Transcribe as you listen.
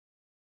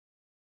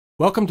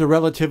Welcome to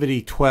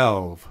Relativity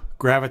 12,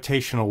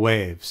 Gravitational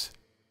Waves.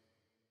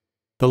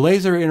 The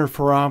Laser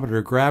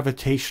Interferometer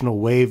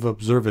Gravitational-wave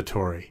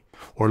Observatory,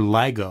 or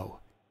LIGO,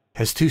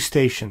 has two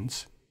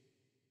stations,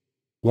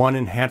 one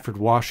in Hanford,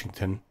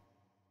 Washington,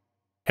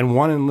 and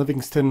one in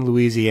Livingston,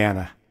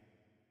 Louisiana.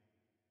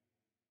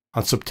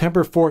 On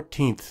September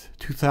 14,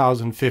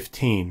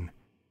 2015,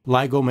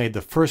 LIGO made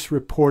the first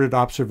reported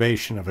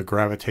observation of a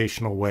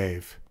gravitational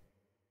wave.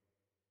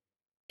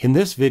 In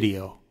this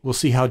video, we'll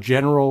see how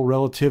General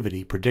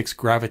Relativity predicts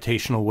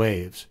gravitational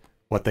waves,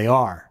 what they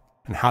are,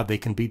 and how they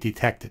can be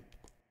detected.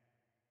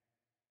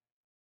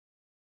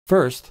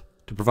 First,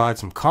 to provide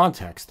some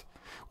context,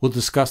 we'll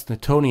discuss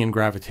Newtonian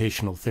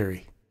gravitational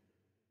theory.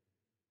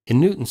 In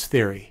Newton's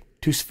theory,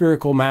 two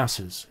spherical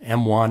masses,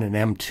 m1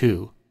 and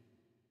m2,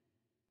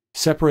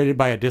 separated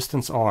by a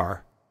distance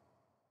r,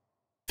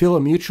 feel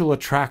a mutual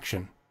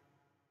attraction,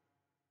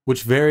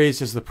 which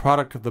varies as the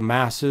product of the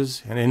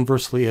masses and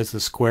inversely as the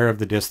square of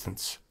the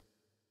distance.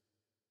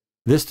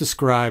 This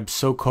describes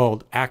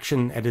so-called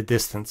action at a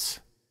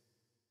distance.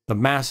 The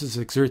masses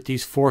exert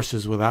these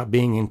forces without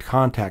being in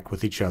contact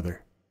with each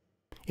other.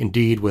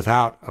 Indeed,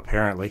 without,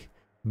 apparently,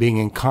 being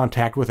in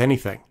contact with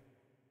anything.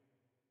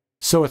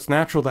 So it's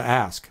natural to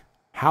ask,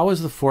 how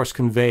is the force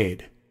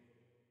conveyed?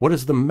 What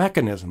is the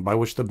mechanism by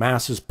which the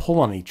masses pull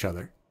on each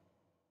other?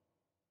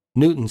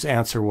 Newton's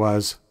answer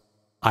was,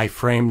 I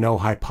frame no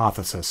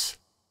hypothesis.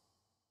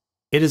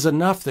 It is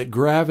enough that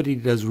gravity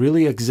does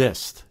really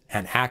exist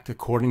and act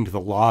according to the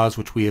laws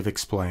which we have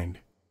explained.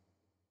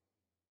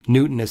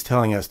 Newton is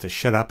telling us to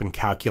shut up and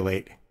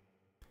calculate.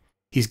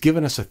 He's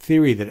given us a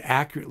theory that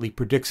accurately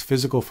predicts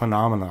physical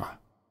phenomena,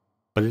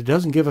 but it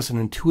doesn't give us an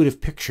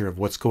intuitive picture of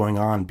what's going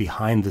on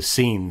behind the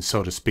scenes,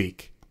 so to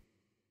speak.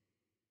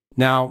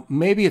 Now,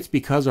 maybe it's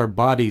because our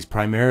bodies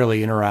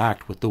primarily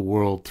interact with the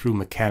world through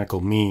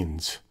mechanical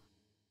means,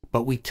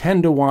 but we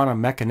tend to want a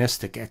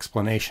mechanistic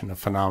explanation of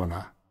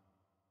phenomena.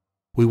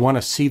 We want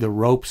to see the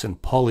ropes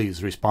and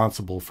pulleys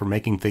responsible for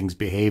making things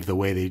behave the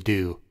way they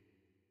do.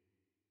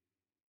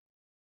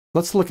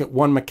 Let's look at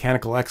one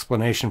mechanical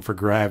explanation for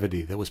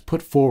gravity that was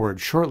put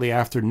forward shortly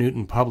after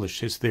Newton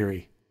published his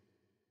theory.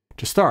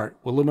 To start,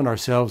 we'll limit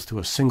ourselves to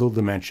a single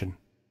dimension.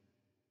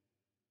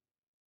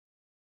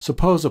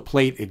 Suppose a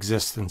plate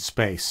exists in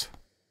space,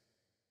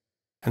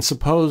 and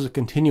suppose a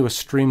continuous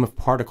stream of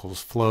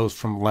particles flows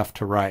from left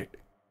to right.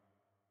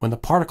 When the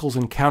particles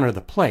encounter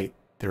the plate,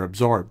 they're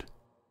absorbed.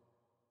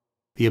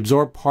 The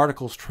absorbed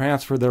particles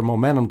transfer their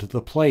momentum to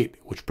the plate,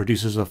 which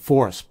produces a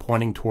force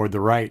pointing toward the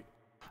right,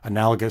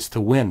 analogous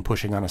to wind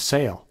pushing on a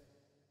sail.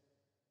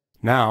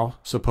 Now,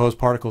 suppose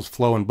particles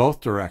flow in both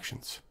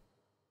directions.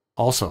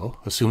 Also,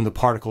 assume the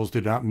particles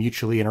do not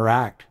mutually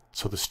interact,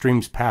 so the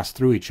streams pass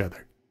through each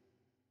other.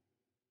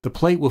 The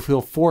plate will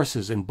feel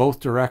forces in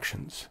both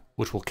directions,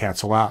 which will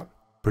cancel out,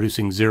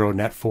 producing zero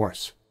net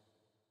force.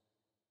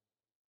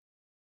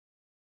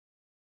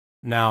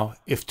 Now,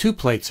 if two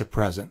plates are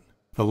present,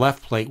 the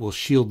left plate will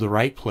shield the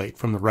right plate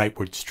from the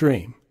rightward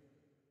stream,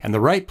 and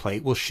the right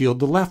plate will shield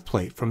the left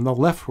plate from the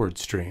leftward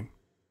stream.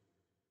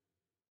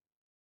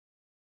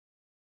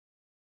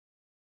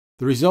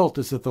 The result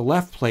is that the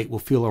left plate will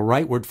feel a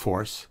rightward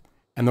force,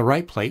 and the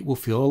right plate will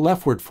feel a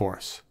leftward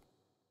force.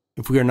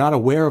 If we are not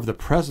aware of the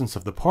presence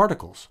of the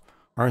particles,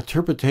 our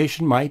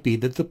interpretation might be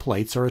that the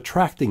plates are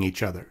attracting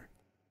each other,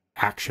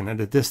 action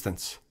at a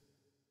distance.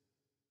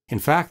 In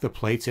fact, the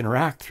plates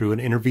interact through an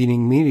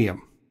intervening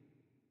medium.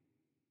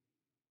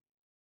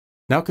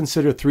 Now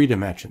consider three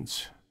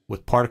dimensions,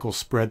 with particles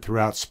spread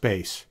throughout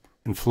space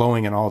and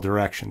flowing in all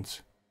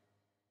directions.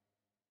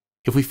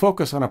 If we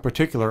focus on a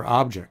particular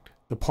object,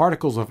 the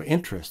particles of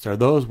interest are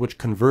those which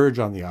converge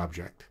on the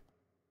object.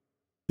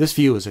 This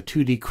view is a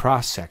 2D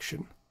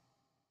cross-section.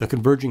 The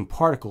converging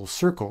particle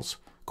circles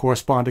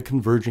correspond to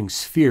converging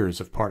spheres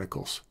of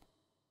particles.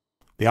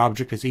 The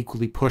object is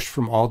equally pushed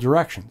from all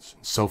directions,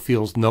 and so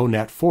feels no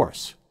net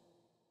force.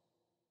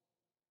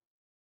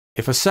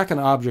 If a second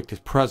object is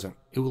present,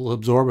 it will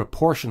absorb a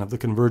portion of the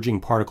converging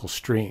particle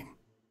stream.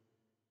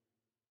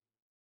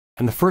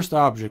 And the first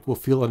object will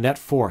feel a net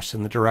force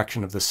in the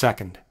direction of the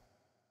second.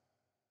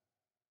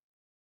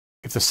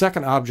 If the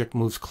second object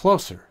moves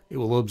closer, it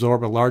will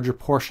absorb a larger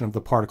portion of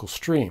the particle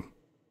stream.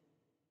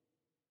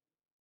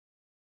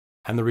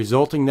 And the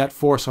resulting net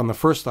force on the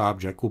first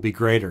object will be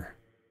greater.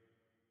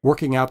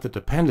 Working out the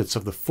dependence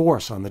of the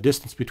force on the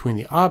distance between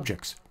the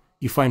objects,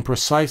 you find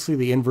precisely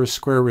the inverse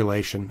square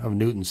relation of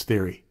Newton's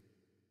theory.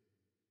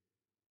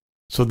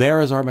 So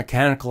there is our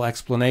mechanical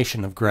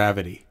explanation of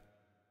gravity.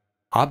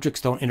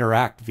 Objects don't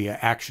interact via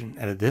action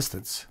at a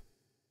distance.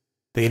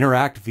 They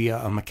interact via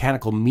a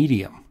mechanical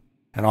medium,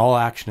 and all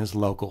action is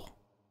local.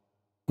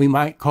 We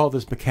might call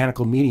this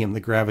mechanical medium the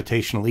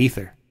gravitational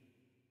ether.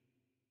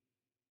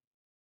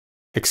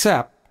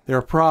 Except, there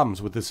are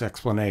problems with this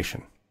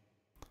explanation.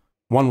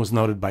 One was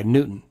noted by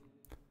Newton.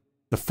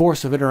 The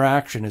force of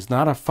interaction is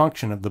not a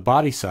function of the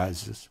body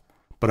sizes,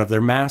 but of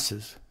their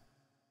masses.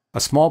 A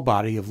small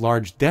body of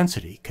large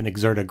density can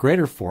exert a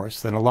greater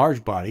force than a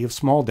large body of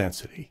small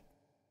density.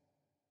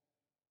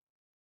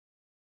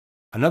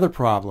 Another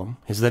problem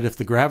is that if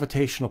the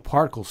gravitational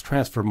particles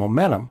transfer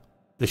momentum,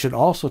 they should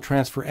also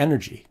transfer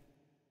energy.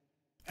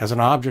 As an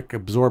object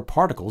absorbed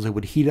particles, it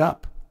would heat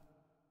up.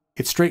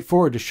 It's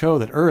straightforward to show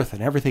that Earth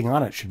and everything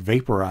on it should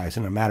vaporize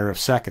in a matter of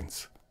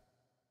seconds.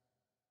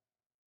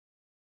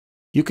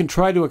 You can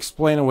try to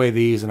explain away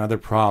these and other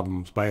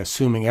problems by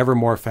assuming ever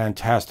more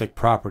fantastic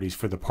properties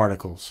for the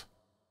particles.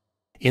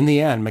 In the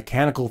end,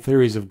 mechanical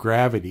theories of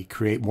gravity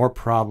create more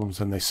problems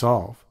than they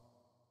solve.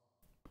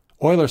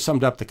 Euler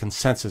summed up the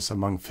consensus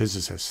among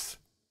physicists.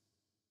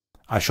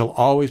 I shall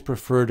always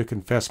prefer to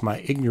confess my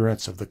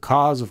ignorance of the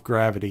cause of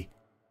gravity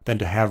than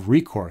to have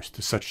recourse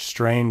to such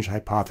strange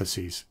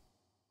hypotheses.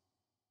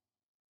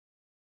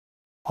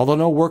 Although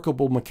no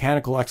workable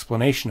mechanical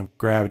explanation of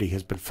gravity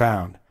has been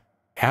found,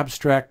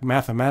 abstract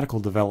mathematical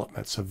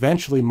developments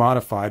eventually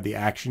modified the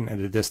action at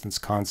a distance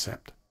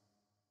concept.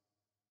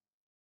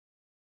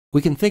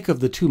 We can think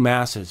of the two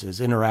masses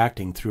as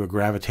interacting through a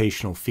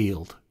gravitational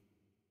field.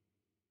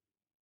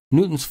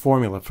 Newton's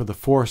formula for the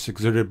force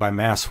exerted by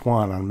mass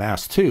 1 on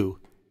mass 2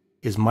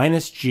 is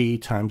minus g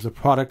times the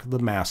product of the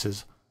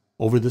masses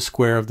over the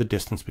square of the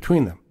distance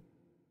between them.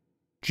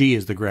 G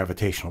is the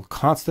gravitational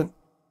constant,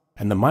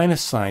 and the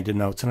minus sign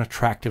denotes an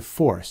attractive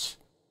force,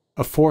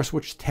 a force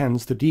which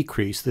tends to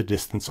decrease the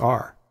distance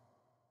r.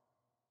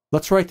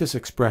 Let's write this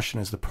expression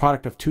as the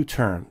product of two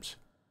terms,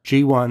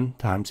 g1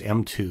 times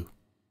m2.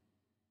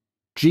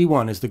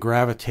 g1 is the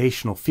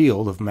gravitational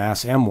field of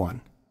mass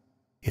m1.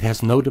 It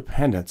has no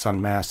dependence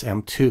on mass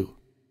m2.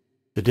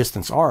 The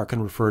distance r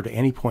can refer to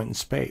any point in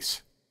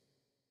space.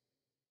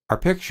 Our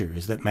picture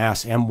is that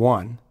mass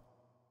m1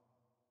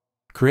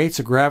 creates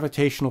a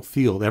gravitational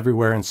field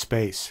everywhere in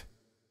space,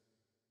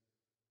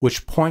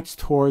 which points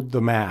toward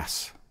the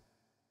mass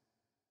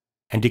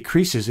and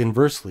decreases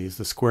inversely as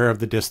the square of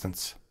the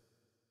distance.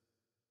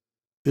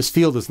 This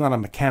field is not a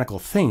mechanical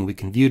thing we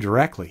can view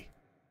directly,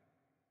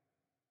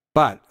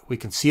 but we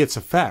can see its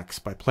effects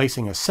by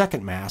placing a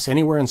second mass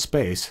anywhere in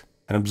space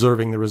and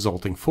observing the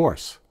resulting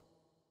force.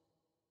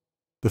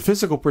 The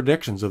physical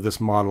predictions of this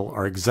model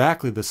are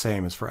exactly the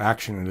same as for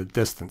action at a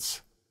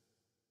distance,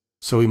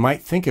 so we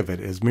might think of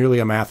it as merely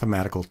a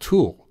mathematical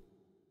tool.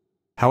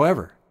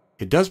 However,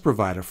 it does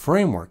provide a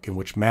framework in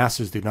which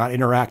masses do not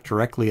interact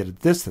directly at a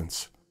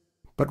distance,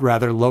 but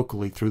rather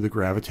locally through the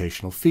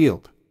gravitational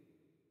field.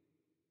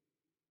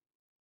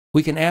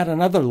 We can add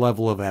another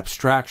level of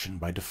abstraction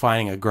by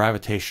defining a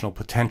gravitational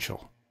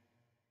potential.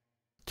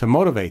 To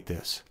motivate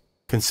this,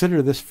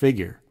 consider this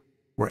figure,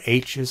 where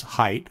h is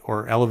height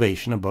or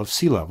elevation above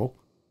sea level,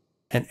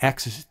 and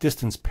x is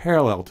distance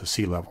parallel to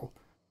sea level,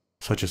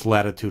 such as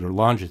latitude or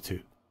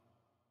longitude.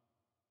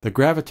 The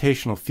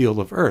gravitational field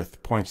of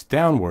Earth points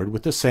downward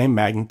with the same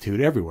magnitude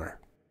everywhere.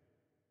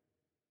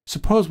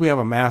 Suppose we have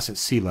a mass at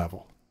sea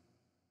level,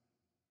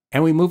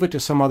 and we move it to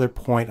some other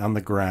point on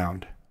the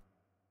ground.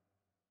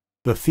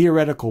 The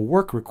theoretical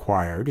work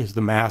required is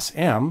the mass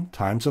m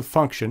times a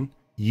function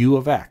u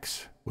of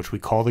x, which we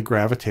call the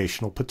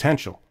gravitational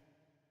potential.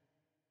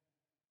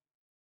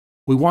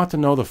 We want to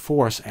know the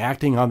force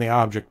acting on the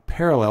object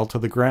parallel to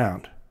the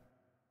ground.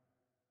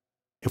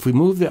 If we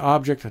move the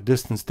object a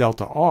distance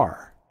delta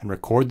r and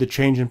record the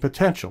change in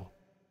potential,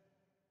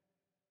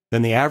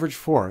 then the average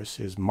force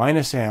is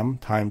minus m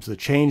times the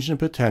change in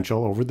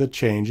potential over the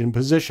change in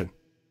position.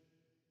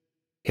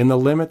 In the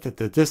limit that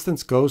the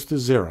distance goes to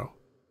 0,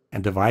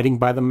 and dividing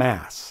by the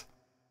mass,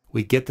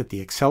 we get that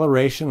the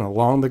acceleration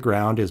along the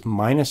ground is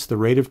minus the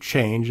rate of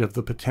change of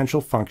the potential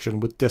function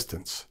with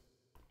distance.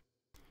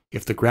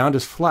 If the ground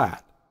is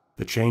flat,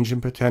 the change in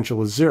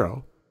potential is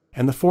 0,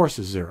 and the force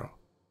is 0.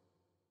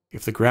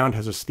 If the ground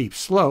has a steep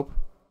slope,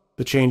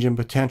 the change in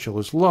potential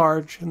is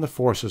large and the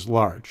force is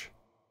large.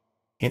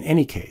 In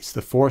any case,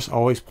 the force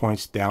always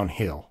points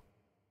downhill.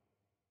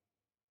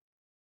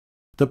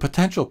 The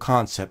potential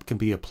concept can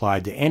be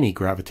applied to any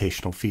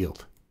gravitational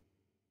field.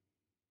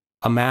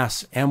 A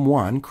mass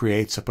m1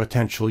 creates a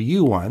potential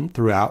u1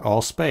 throughout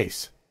all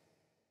space.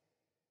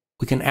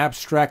 We can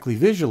abstractly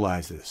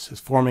visualize this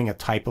as forming a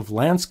type of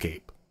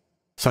landscape,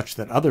 such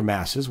that other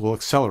masses will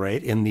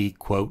accelerate in the,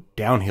 quote,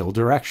 downhill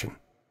direction.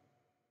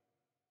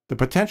 The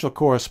potential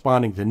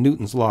corresponding to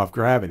Newton's law of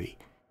gravity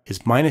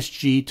is minus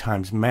g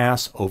times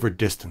mass over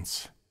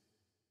distance.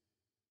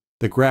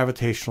 The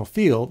gravitational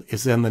field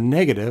is then the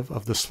negative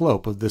of the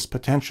slope of this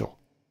potential.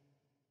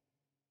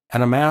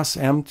 And a mass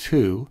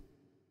m2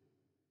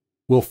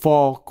 will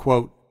fall,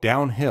 quote,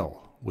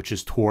 downhill, which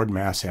is toward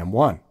mass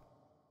m1.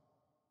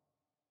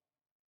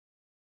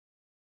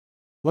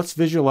 Let's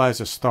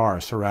visualize a star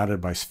surrounded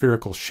by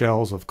spherical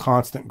shells of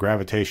constant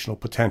gravitational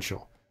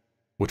potential,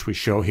 which we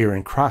show here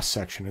in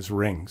cross-section as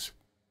rings.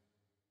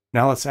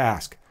 Now let's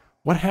ask,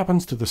 what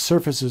happens to the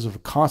surfaces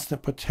of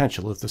constant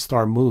potential if the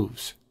star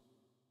moves?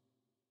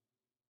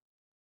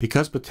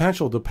 Because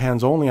potential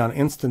depends only on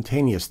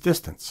instantaneous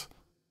distance,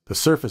 the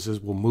surfaces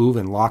will move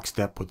in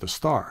lockstep with the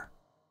star.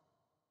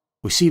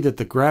 We see that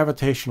the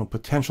gravitational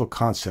potential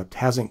concept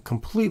hasn't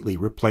completely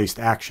replaced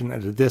action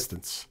at a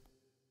distance.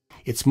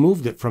 It's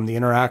moved it from the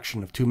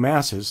interaction of two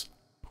masses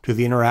to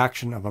the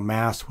interaction of a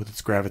mass with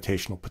its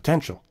gravitational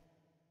potential.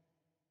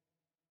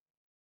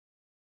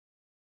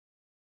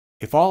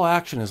 If all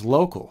action is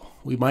local,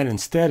 we might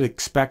instead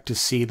expect to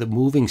see the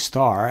moving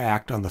star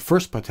act on the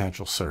first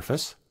potential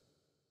surface,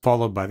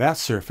 followed by that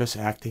surface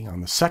acting on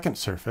the second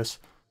surface,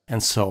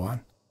 and so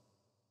on.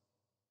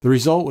 The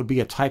result would be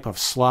a type of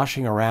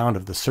sloshing around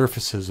of the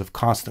surfaces of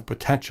constant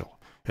potential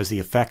as the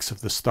effects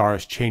of the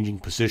star's changing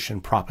position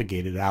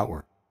propagated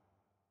outward.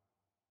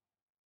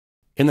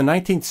 In the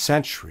 19th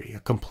century,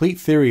 a complete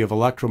theory of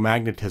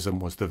electromagnetism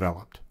was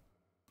developed.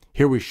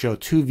 Here we show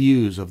two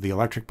views of the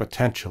electric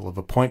potential of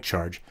a point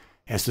charge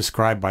as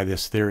described by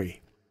this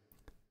theory.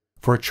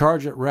 For a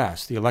charge at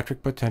rest, the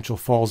electric potential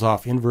falls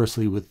off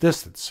inversely with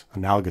distance,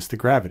 analogous to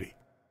gravity.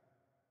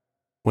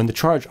 When the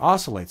charge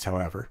oscillates,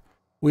 however,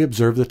 we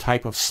observe the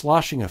type of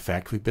sloshing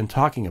effect we've been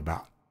talking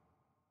about.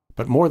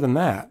 But more than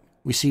that,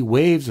 we see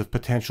waves of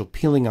potential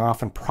peeling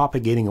off and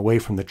propagating away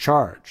from the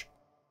charge.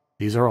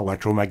 These are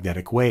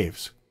electromagnetic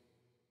waves.